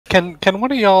Can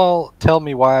one of y'all tell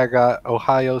me why I got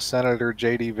Ohio Senator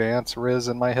J.D. Vance Riz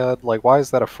in my head? Like, why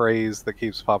is that a phrase that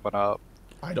keeps popping up?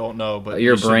 I don't know, but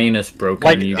your brain is broken.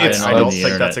 Like, I don't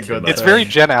think that's a good. It's very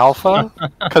Gen Alpha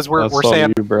because we're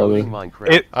saying. You, brother.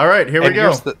 All right, here we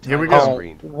go. Here we go.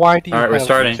 Why do you All right, we're have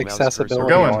starting. accessibility We're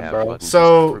going. on, bro?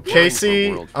 So,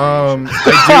 Casey,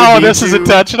 Oh, this is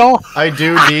intentional. I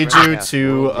do need you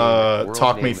to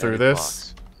talk me through this.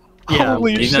 Yeah,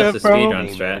 Holy He's not shit, the bro!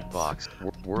 speedrun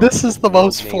strat. This is the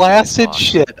most flaccid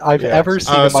shit I've ever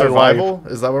seen in my Survival?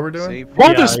 life. Is that what we're doing? Bro,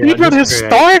 the speedrun has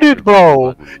started,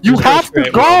 bro. You have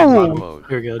to go.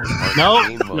 You're good. No,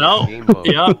 no,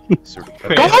 yeah.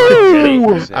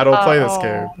 Go! I don't play this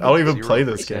game. I don't even play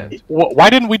this game. Why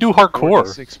didn't we do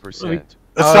hardcore? It's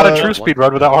not a true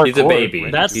speedrun without hardcore. He's a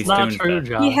baby. That's He's not doing true, that.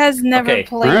 John. He has never Okay.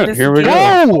 played this Here we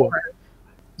game. go.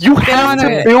 You have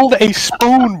to build a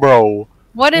spoon, bro.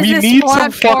 What is We this need some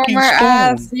fucking platformer spoon.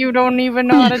 ass? You don't even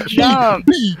know how to jump.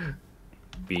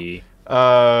 B.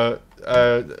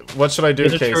 What should I do,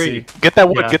 Get a Casey? tree. Get that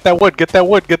wood, Yeah. get that wood, get that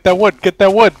wood, get that wood, get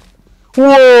that wood.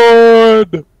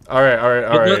 Wood!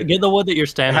 Alright. Get the wood that you're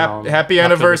standing on. Happy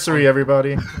anniversary,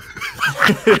 everybody.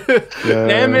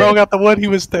 Damn it. Bro got the wood he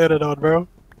was standing on, bro.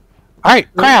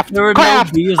 Alright, craft! There were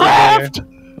Craft! no bees in Craft! there.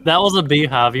 That was a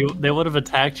beehive. They would have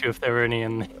attacked you if there were any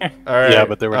in there. Alright. Yeah,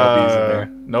 but there were no bees in there.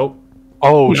 Nope.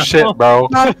 Oh No. shit, bro.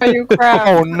 Not how you craft.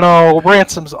 Oh no,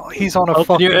 Ransom's he's on a Open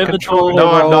fucking your inventory. controller.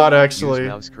 No, I'm bro. not actually.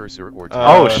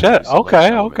 Oh shit,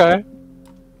 okay, okay.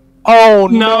 Oh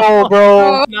no,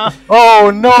 bro. No.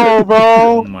 Oh no, Oh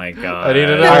bro. my god. I need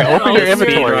it. Alright, open your No,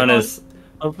 inventory. Speedrun is.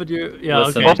 Open your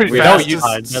Listen, okay. we no, have you-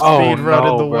 Fastest Oh, speed run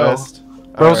no, in the bro. West.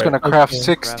 Bro's Alright. gonna craft Okay.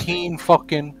 16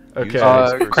 fucking Okay.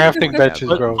 crafting benches,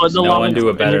 bro. Put the No one lines do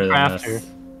it in better your than crafter. this.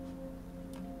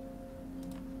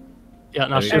 Yeah,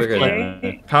 now Maybe shift we're click.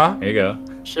 gonna- Huh? There you go.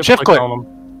 Shift click. on them.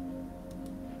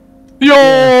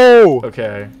 Yo!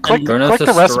 Okay. Click, Burn us click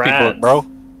a the recipe strat. book,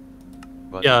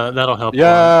 bro. Yeah, that'll help.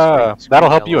 Yeah, that'll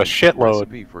help you a shitload.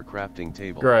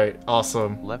 Great.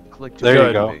 Awesome. There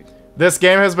you go. This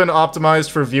game has been optimized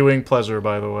for viewing pleasure,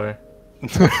 by the way.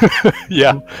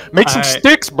 Yeah. Make some Alright.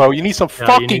 sticks, bro. You need some Yeah, you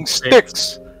fucking need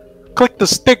sticks. Click the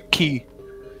stick key.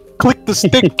 Click the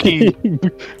stick key.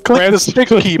 Click the stick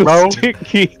key, bro.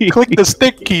 Click the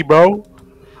stick key, bro.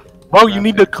 Bro, you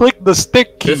need to click the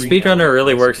stick key. This speedrunner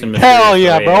really works in Hell mysterious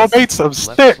yeah, bro. ways. Made some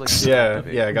sticks. Yeah,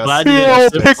 I got Glad some. you did Yo, a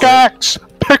simple- pickaxe.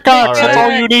 Pickaxe, that's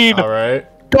all you need. Alright.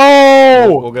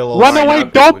 Go! We'll get a little Run line away,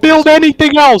 up. don't build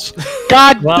anything else!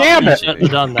 God Well, damn you it! shouldn't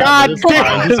have done that. God but it's damn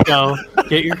fine. it. Just go.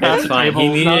 Get your That's crafting fine. table. He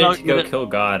needed No, to get go it. kill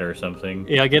God or something.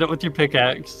 Yeah, get it with your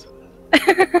pickaxe.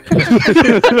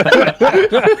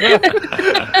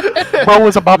 Bro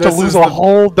was about to This lose is a the-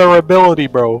 whole durability,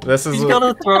 bro. This is He's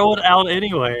gonna throw it out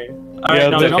anyway. Alright, Yeah,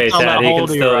 now It's jump okay, down that Chad. He hole can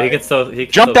to your still. He right. can still. He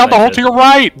can Jump still down the find hole it. to your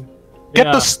right! Get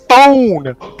Yeah. the stone!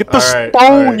 Get the Alright,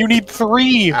 stone! alright. You need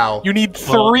 3! Ow. You need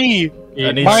Well, 3! Yeah,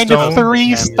 I need Mine stone. is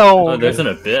 3 Oh, stone! there's an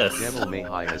abyss.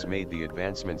 Devilmaycry has made the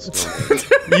advancements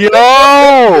Yo!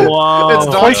 Whoa. It's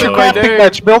not Place your so crafting big.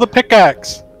 bench, build a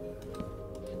pickaxe!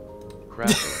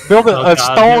 Build Oh, a God,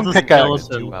 stone he has a pickaxe!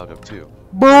 skeleton. 2 out of 2.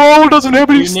 Bro doesn't have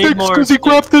any You need sticks more because he sticks.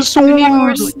 crafted You need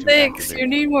more swords! sticks. You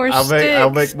need more I'll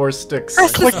sticks. make more sticks.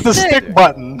 Press Click the stick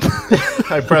button!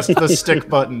 I pressed the stick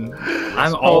button.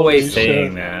 I'm always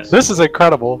saying that. This is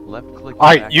incredible. Left click to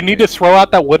Alright, you need to activate. throw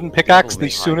out that wooden pickaxe the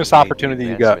Devilmaycry soonest made the opportunity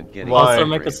you got. advancement getting Why? Also upgraded.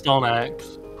 make a stone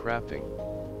axe. Crafting.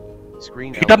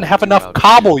 Screen He doesn't have element 2 enough out of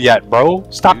cobble 2. yet, bro.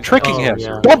 Stop tricking Oh, him.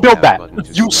 yeah. Don't build that.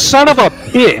 You son of a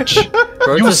bitch.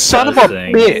 Bro, You just son of does a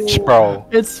things. bitch, bro.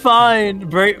 It's fine.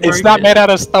 It's not made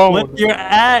out of stone. with your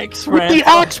axe, With the Ransom.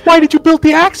 axe? Why did you build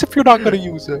the axe if you're not gonna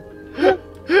use it?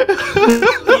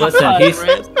 Listen,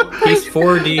 he's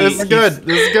 4D. This is good.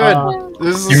 This is good.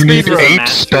 This is a You need speed run. 8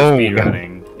 Master stone.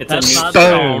 speedrunning. It's That's a not new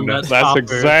stone. That's copper.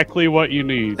 exactly what you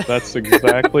need. That's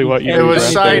exactly what you It need.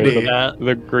 was right there, shiny.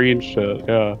 The green shit,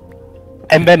 yeah.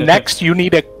 And then next you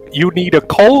need a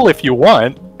coal if you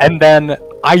want, and then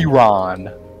iron.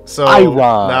 So Iron.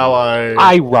 now Iron.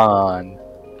 I go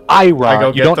Iron.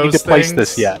 You get don't need those to place things?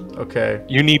 this yet. Okay.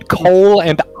 You need coal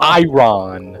and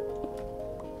iron.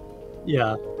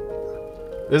 Yeah.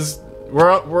 This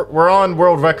we're on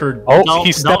world record. Oh, Don't-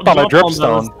 he stepped don't on a jump on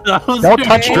dripstone. those. Don't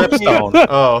touch dripstone.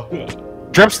 Oh,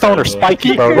 Dripstone or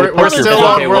spiky, bro. We're still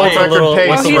on Okay, world what's a record little- pace,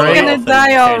 what's a He's little- right? gonna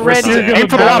die already. Aim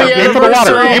for the water. Happy Aim for the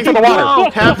water. anniversary. Aim for the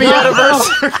water. Happy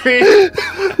anniversary!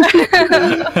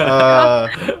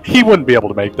 He wouldn't be able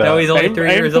to make that. No, he's only Aim, 3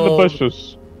 aim years for the old.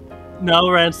 bushes. No,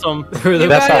 Ransom. For the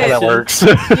That's not how got that it. works.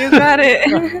 You got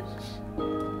it.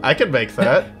 I can make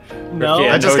that. No,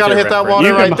 Yeah, I just no gotta hit that reference. water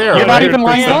You right can- there. You're not right? even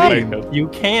lined up. Make it. you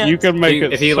can't. You can make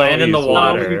it. If you so land in the easy.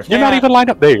 water, You're not even lined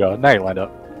up. There you go. Now you're lined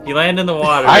up. you land in the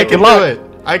water. I Good can luck. do it.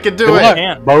 I can do Good it. luck,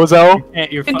 can't. bozo. You're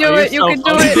You can do it, you can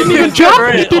do it. He didn't even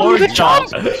jump. He didn't even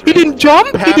jump. He didn't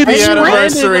jump. He Happy didn't sprint.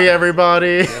 anniversary,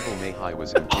 everybody. Devilmaycry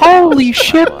was in Holy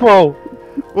shit, bro.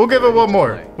 We'll give it one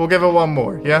more. We'll give it one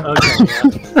more. Yeah.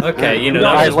 Okay. Okay, you know.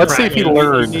 All that right, was let's see if he practice.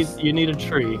 learned. You need a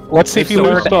tree. Let's see if It's he a new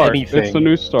learned start. anything. It's a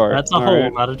new start. That's a All hole,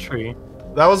 right. not a tree.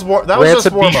 That was just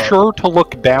Ransom, warm be up. sure to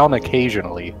look down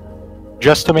occasionally,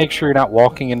 just to make sure you're not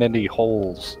walking into any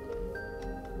holes.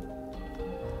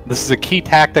 This is a key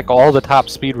tactic all the top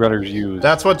speedrunners use.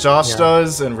 That's what Josh Yeah.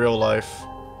 does in real life.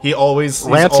 He's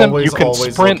Ransom, always, you can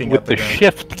always sprint looking with at the gun.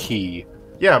 shift key.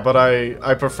 Yeah, but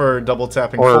I prefer double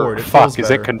tapping Or, forward. It fuck, feels is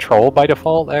better. it control by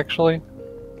default, actually?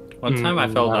 One time I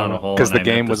fell down a hole. Because the and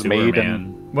I met game was made Superman.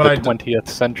 in When the I 20th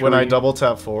century. When I double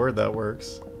tap forward, that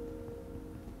works.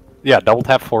 Yeah, double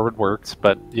tap forward works,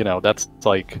 but, you know, that's,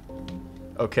 like,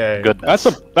 Okay. goodness.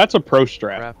 That's a pro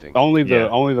strat. Crafting. Only the Yeah.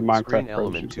 Minecraft Screen pros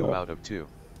element use 2 that. out of 2.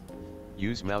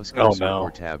 Use mouse Oh, cursor no.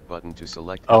 or tab button to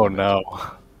select Oh, element. no.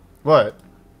 What?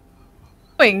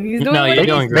 He's doing No, what you're he's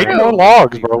doing Make great. more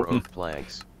logs, For bro. oak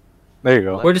planks. There you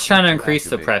go. We're just trying to increase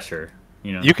the pressure.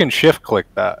 You know. You can shift click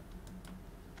that.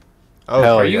 Oh,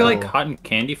 Hell Are yeah. you like cotton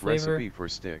candy flavor? Recipe for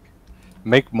stick.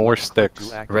 Make more sticks.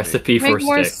 To activate. Recipe for Make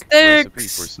more stick. Recipe for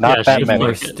sticks. stick. Not Yeah, that she's many.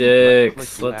 More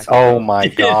sticks. Let's go. Oh my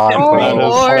god. Oh, bro.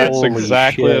 Lord. That's Holy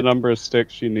exactly the shit. number of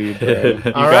sticks you need. Bro. You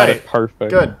got Alright. it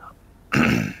perfect. Good.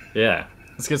 Yeah.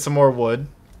 Let's get some more wood.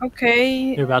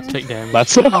 Okay. You're about to take damage.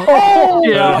 That's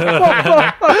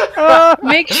yeah.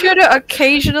 Make sure to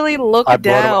occasionally look I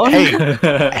brought down. him.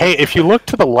 Hey, hey, if you look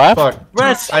to the left, Fuck.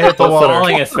 Rest. I hit the We're water.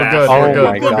 falling as We're fast. good. Oh We're good.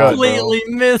 my We're God, good. bro. Completely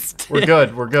missed. We're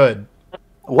good. We're good.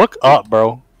 look up,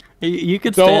 bro. You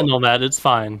can Don't- stand on that. It's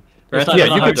fine. It's Yeah, not you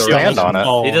gonna can hurt stand on it.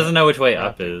 Oh. He doesn't know which way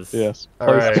up is. yes.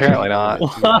 Alright. Apparently not.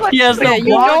 He has no Yeah, you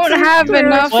blocks. don't have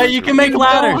enough. Well, you can make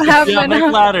ladders. have Yeah, make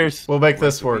enough. ladders. We'll make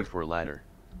this Recipe work. for ladder.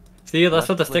 See, that's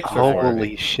what the sticks are for.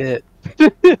 Holy shit.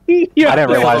 Yeah, I didn't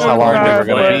realize how long we were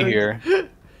gonna Right. be here.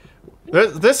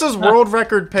 This is world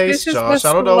record pace, This is Josh. the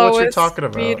I don't know what you're slowest talking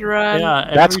about. speedrun.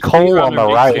 Yeah, That's every Cole on speedrunner the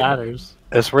makes right. ladders.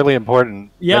 It's really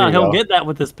important. Yeah, There you he'll go. get that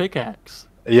with his pickaxe.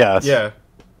 Yes. Yeah.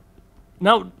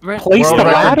 No, Place the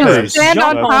Jump ladders. Stand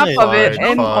on Jump top it. of it Fine,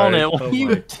 and fine. on it. Oh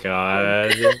my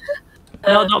god.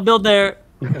 No, don't build there.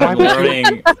 I'm learning.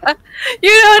 you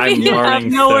don't I'm need You have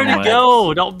learning nowhere so to much.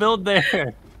 go. Don't build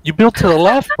there. You built to the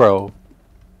left, bro.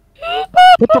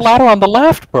 Put the ladder on the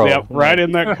left, bro. Yep, right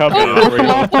in that cupboard Put where the you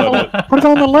ladder put on it. the- put it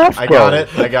on the left, I bro. got it.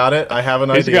 I got it. I have an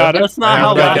He's idea. got it. That's not I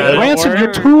how got that it. Ransom, you're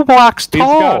works. 2 blocks He's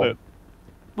tall. got it.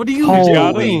 What are you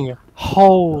Holy. doing?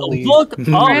 Holy. Look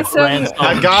up, Ransom. Ransom.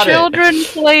 I got it. Children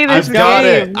play this I've got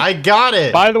game. it. I got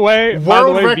it. By the way,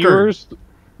 World record. viewers,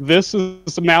 this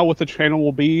is now what the channel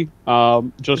will be.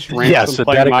 Just Ransom Yes, a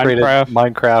playing dedicated Minecraft.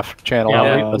 Minecraft channel.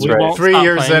 Yeah, That's we right. won't 3 stop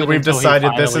years playing in, it we've until he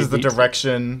decided this finally is the beats it.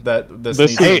 direction that this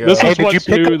This needs is- to go. this Hey, is did you what's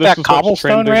pick new, up this that is what's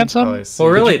cobblestone, trending. Ransom? Oh, I see.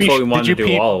 Well, really, Did you it's what we wanted to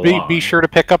do all along. be sure to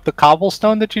pick up the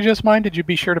cobblestone that you just mined? Did you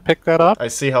be sure to pick that up? I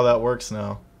see how that works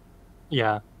now.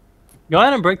 Yeah. Go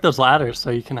ahead and break those ladders so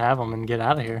you can have them and get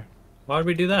out of here. Why would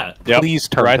we do that? Yep, Please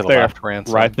turn right to the there. left,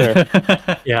 Ransom. Right there.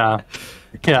 Yeah.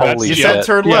 Yeah. Holy You shit. said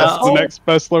turn Yeah. left. That's the next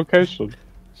best location.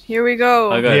 Here we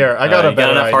go. Oh, good. Here, I got a you got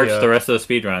better enough hearts idea. the rest of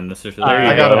the speedrun. This is There you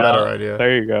I got a go. better idea.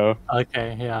 There you go.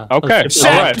 Okay, yeah. Okay, Let's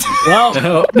get alright.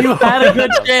 Well, you had a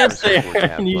good chance there.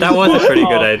 and you That was a pretty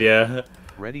good Oh, idea.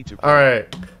 Ready to All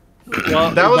right.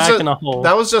 Well, That you're was back just in a hole.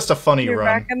 that was just a funny You're run.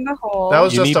 back in the hole. That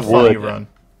was You just need a funny wood. run.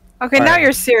 Okay, now Alright.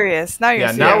 you're serious. Now you're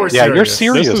Yeah, serious. now we're Yeah, you're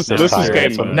serious. serious This is time.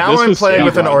 game mode. Now This I'm is playing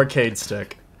with an speedrun. arcade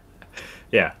stick.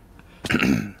 Yeah.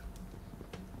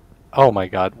 Oh my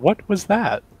god, what was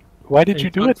that? Why did you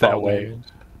do it that way?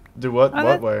 Do what? Oh, What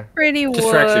that's way? pretty wood. Just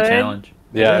for extra challenge.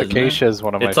 Yeah, It is, acacia is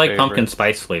one of my It's like favorites. pumpkin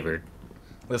spice flavored.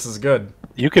 This is good.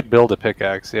 You could build a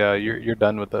pickaxe. Yeah, you're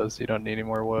done with those. You don't need any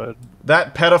more wood.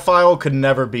 That pedophile could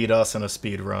never beat us in a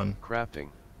speed run. crafting.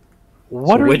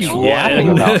 What are Which you one? yapping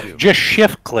about? Just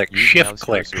shift click, Use shift mouse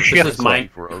click, cursor. This shift is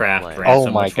click. for Minecraft, oak Ransom.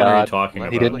 Oh my Which one are you God. talking He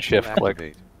about? didn't shift click.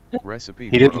 Activate. Recipe He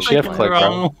for didn't oak shift planks.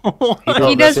 click, bro. He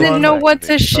Oh, this doesn't one? know what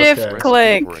to shift Okay.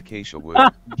 click. Recipe for acacia wood.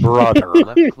 Brother.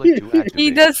 Left click to activate.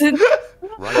 He doesn't.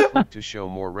 Right click to show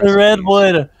more The recipes.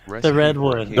 redwood. Recipe The for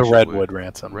redwood. acacia The redwood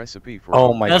ransom. Recipe for Oh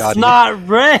oak my That's god. not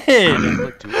red.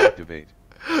 Click to activate.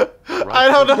 I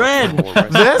don't know. Red.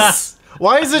 This?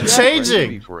 Why is it Recipe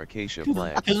changing? for acacia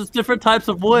planks. Because it's different types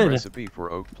of wood. Recipe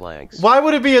for oak planks. Why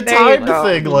would it be a There you timed go.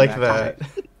 thing like that?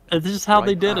 It's just how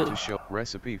they Right did click it. To show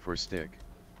recipe for stick.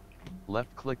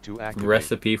 Left click to activate.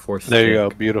 Recipe for There you go.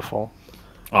 stick. Beautiful.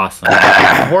 Awesome.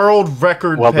 World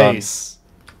record Well done. pace.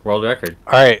 World record.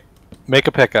 All right, make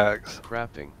a pickaxe,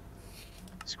 Crafting.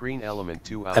 Screen element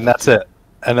 2 out and of that's 2. it.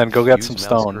 And then go get Use some mouse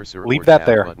stone. cursor Leave or that tab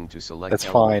there. button to select That's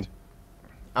element. fine.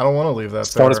 I don't want to leave that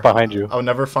Stone there. is behind you. I'll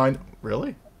never find.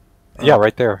 Really? Yeah,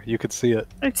 right there. You could see it.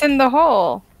 It's in the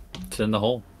hole. It's in the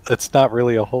hole. It's not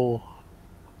really a hole.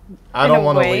 I In don't a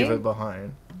want to way? leave it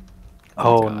behind.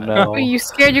 Oh God. no. Are you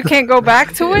scared you can't go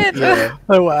back to it? Yeah,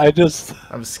 Oh, I just.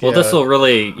 I'm scared. Well, this will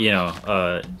really,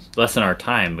 lessen our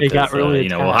time They because, got really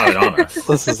we'll have it on us.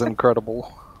 This is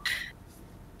incredible.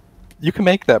 You can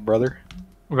make that, brother.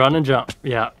 Run and jump.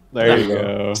 Yeah. There you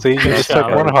go. See, you Good just took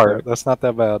job. one heart. That's not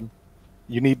that bad.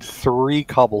 You need 3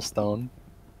 cobblestone.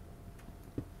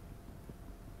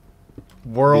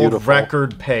 World Beautiful.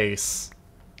 record pace.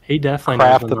 He definitely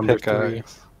Craft knows the the number 3.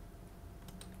 pickaxe.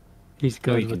 He's What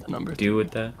good you with can the number do 3.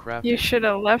 with that? Crafting. You should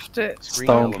have left it. Screen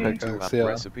Stone element 2 pickaxe, out. yeah.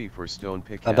 Recipe for stone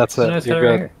pickaxe. And that's it. Nice You're right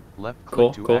good. here. Left click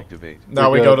Cool, to cool. activate. Now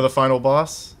You're we good. go to the final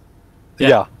boss.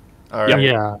 Yeah. All right.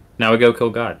 Yeah. Now we go kill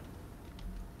God.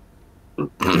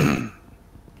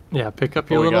 Yeah. Pick up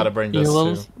But your we little, gotta bring your this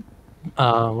little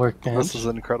too. workbench. This is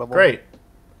incredible. Great.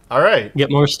 All right. Get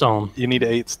more stone. You need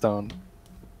 8 stone.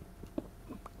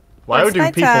 Why It's do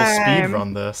people nighttime. speed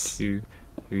run this? 2,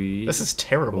 3, This is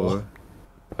terrible. 4,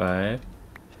 5,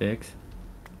 6.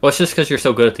 Well, it's just because you're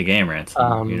so good at the game,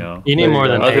 Ransom. You There need you more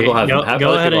go. than Other 8. people have, go other ahead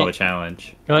people have and a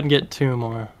challenge. go ahead and get 2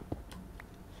 more.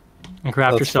 And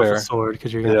craft That's yourself fair. a sword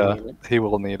because you're gonna Yeah, need it. he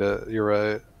will need it. You're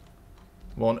right.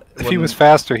 Well, If he was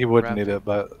faster, he wouldn't need it,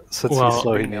 but since Well, he's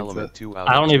slow, he Screen needs element it. 2 out.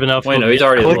 I don't even know if Wait, he'll no, he's get-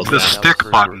 already a Click little the down.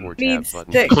 stick button. Needs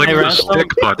Button. stick. Click Hey, the Ransom, stick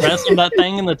button. Ransom, that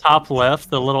thing in the top left,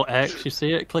 the little X, you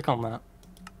see it? Click on that.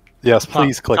 Yes,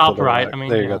 please click top the right, right. I mean,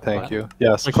 there you yeah, go. Thank right. you.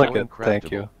 Yes, Click click on it.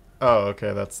 Thank you. Oh,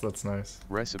 okay. That's nice.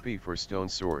 Recipe for stone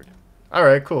sword. All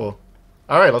right. Cool.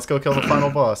 All right. Let's go kill the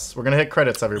final boss. We're gonna hit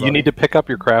credits, everybody. You need to pick up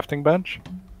your crafting bench.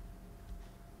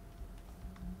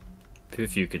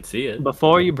 If you can see it.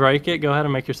 Before you break it, go ahead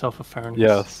and make yourself a furnace.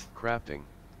 Yes. Crafting.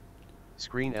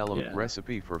 Screen element Yeah.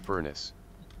 recipe for furnace.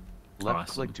 Left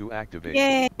Awesome. click to activate.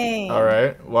 Yay. All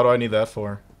right. What do I need that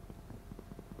for?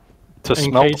 To In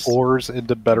smelt case- ores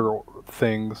into better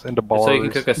things, into bars. So you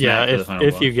can cook a snack Yeah, for the final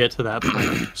if boss. you get to that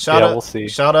point. Shout Yeah, out, we'll see.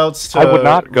 Shout outs to I would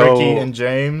not go- Ricky and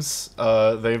James.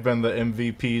 They've been the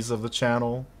MVPs of the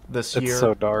channel this It's year.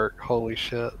 so dark. Holy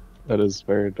shit. That is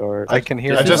very dark. I can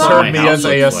hear I This just is it. what heard my Mia's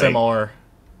house looks ASMR.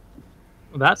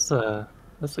 That's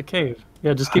a cave.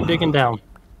 Yeah, just keep digging down.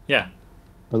 Yeah.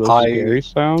 Are those I- scary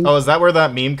sounds? Oh, is that where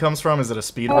that meme comes from? Is it a Why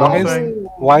speedrun is, thing?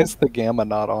 why is the gamma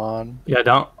not on? Yeah,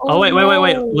 don't. Oh, Oh, wait.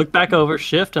 no. Look back over.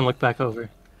 Shift and look back over.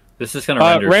 This is going to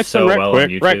render Ransom, so right well quick, on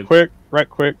YouTube. right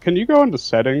quick. Can you go into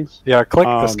settings? Yeah, click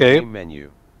Um, escape. Game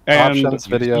menu. And Options,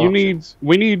 video.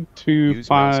 we need to Use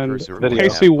mouse find. cursor or Video.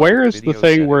 Casey, tab where button. is the Video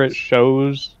thing where it settings.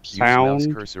 shows Use mouse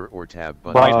sound? cursor or tab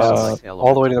button. Brightness. to select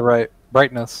all the way to the right.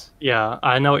 Brightness. Yeah,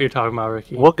 I know what you're talking about,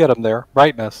 Ricky. We'll get them there.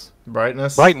 Brightness.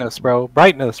 Brightness? Brightness, bro.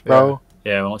 Brightness, bro.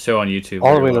 Yeah, it won't show on YouTube.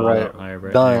 All the very way to the well, right. higher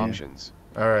brightness. Done. Options.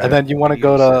 All right. And then you want to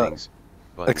Video go to settings.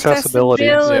 Button. accessibility.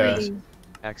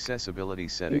 Accessibility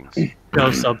settings. Go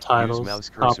Use subtitles. mouse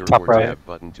Top. cursor top or right. tab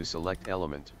button to select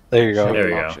element. There you go. There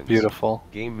you go. Options. Beautiful.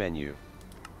 Game menu.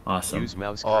 Awesome. Use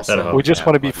mouse Awesome. cursor or We just tab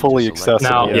want to be button fully select accessible.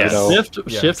 Now, you Yes. know?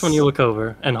 shift when you look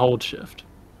over and hold shift.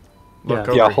 Look yeah.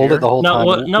 over Yeah, hold here. it the whole No, time.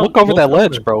 what- no, look over look that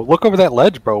ledge, over. bro. Look over that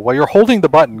ledge, bro. While you're holding the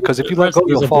button, because if you let go, There's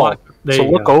you'll a fall. block. There So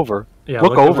you look go. over. Yeah,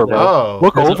 look over, there. bro. Oh.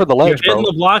 Look There's over a- the ledge, you're bro. hitting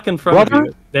the block in front of Brother?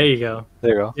 you. There you go.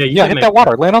 There you go. Yeah, you Yeah, can hit make that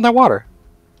water. Land on that water.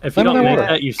 If you Land on don't that make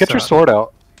water. that, you Get your suck. sword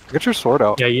out. Get your sword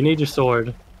out. Yeah, you need your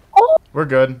sword. We're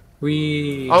good.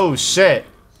 Oh, Oh, shit.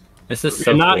 this is so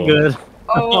You're not cool. good.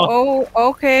 Oh,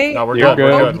 okay. No, we're You're good.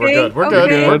 We're good. good. We're good. We're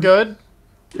good. Okay. We're good.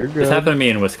 You're This good. happened to me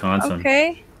in Wisconsin.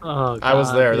 Okay. Oh, I was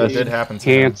God, there. That dude. did happen to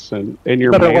me. Hanson in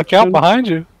your Better look out mansion? behind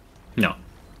you. No,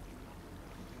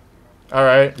 All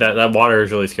right. that water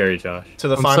is really scary, Josh. To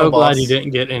the I'm final so boss. glad you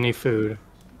didn't get any food.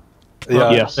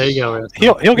 Yeah. Yes. There you go. Ransom.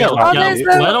 He'll get Yeah, one. yeah, there's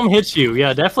a- let him hit you.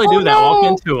 Yeah, definitely Oh, do that. Walk no.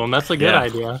 into him. That's a good Yeah.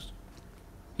 idea.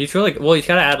 He's really well. He's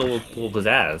got to add a little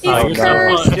pizzazz. He's Oh, you're so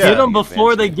cursed. fun. Yeah. Hit them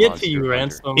before they get to Monster you, Hunter.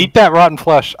 Ransom. Eat that rotten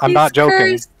flesh. I'm He's not joking.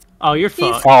 cursed. Oh, you're He's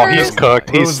fucked. Oh, he's cursed. cooked.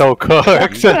 He's so cooked.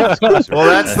 Use mouse cursor Well, or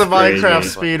that's the tab crazy. Minecraft button.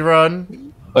 speed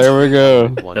run. There we go.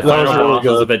 One The That was final really boss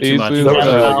was a good. bit too much. Easy. for That me.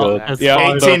 was Well, good. as Yeah. far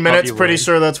as 18 I minutes. thought you Pretty would.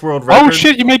 sure that's world record. Oh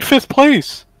shit! You made 5th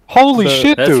place. Holy The-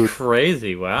 shit, That's dude.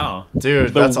 crazy. Wow.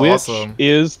 Dude, The that's witch awesome.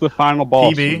 is the final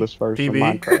boss PB. of this version PB.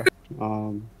 of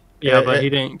Minecraft. Yeah, Yeah, but it- he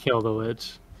didn't kill the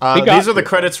witch. He got These are the you.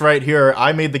 credits right here.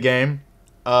 I made the game.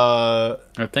 Oh,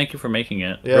 thank you for making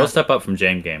it. Yeah. Real step up from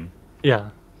Jam Game. Yeah.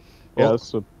 yeah,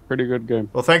 it's a pretty good game.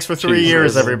 Well, thanks for 3 Jesus.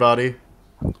 years, everybody.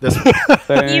 This,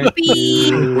 Thank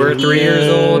you. We're 3 years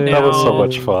old now. That was so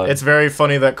much fun. it's very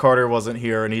funny that Carter wasn't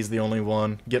here and he's the only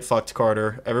one. Get fucked,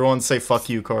 Carter. Everyone say fuck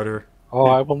you, Carter. Oh,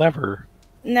 I will never.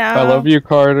 No. I love you,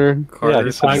 Carter. Carter,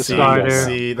 he's such a Thanks, See, Carter.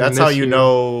 see, I that's how miss you you.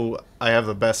 know I have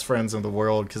the best friends in the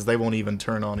world because they won't even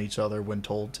turn on each other when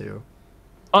told to.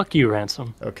 Fuck you,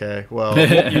 Ransom. Okay, well,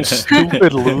 You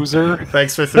stupid loser.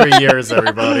 thanks for 3 years,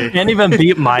 everybody. Can't even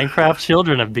beat Minecraft.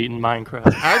 Children have beaten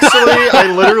Minecraft. Actually,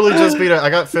 I literally just beat it. I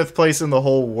got 5th place in the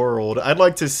whole world. I'd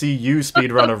like to see you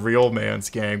speedrun a real man's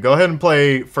game. Go ahead and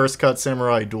play First Cut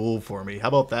Samurai Duel for me. How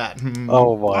about that?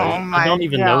 Oh Oh my. my I don't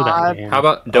even know that game. How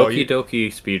about Oh, Doki you- Doki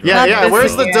speedrun? Yeah, Not yeah. this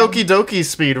Where's the again. Doki Doki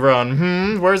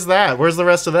speedrun? Where's that? Where's the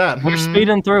rest of that? We're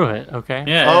speeding through it, okay?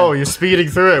 Yeah. Oh, you're speeding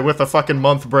through it with a fucking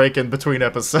month break in between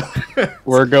episodes.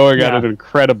 We're going at Yeah. an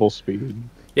incredible speed.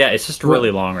 Yeah, it's just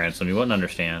really long, Ransom. You wouldn't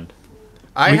understand.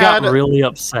 I We had. got really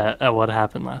upset at what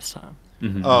happened last time.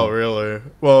 Mhm. Oh, really?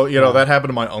 Well, you know that happened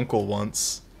to my uncle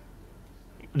once.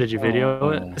 Did you video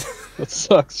it? That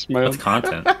sucks, man. That's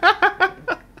content.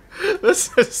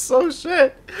 This is so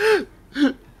shit.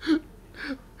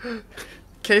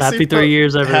 Casey Happy 3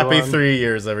 years, everyone. Happy 3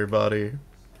 years, everybody.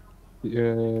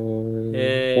 Yeah.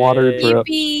 Yay. Water drips.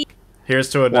 Yippee. Here's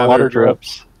to another. Water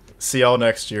drips. See y'all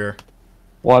next year.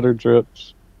 Water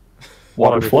drips.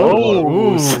 Water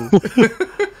flows. Ooh.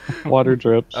 Water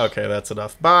drips. Okay, that's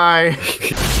enough. Bye.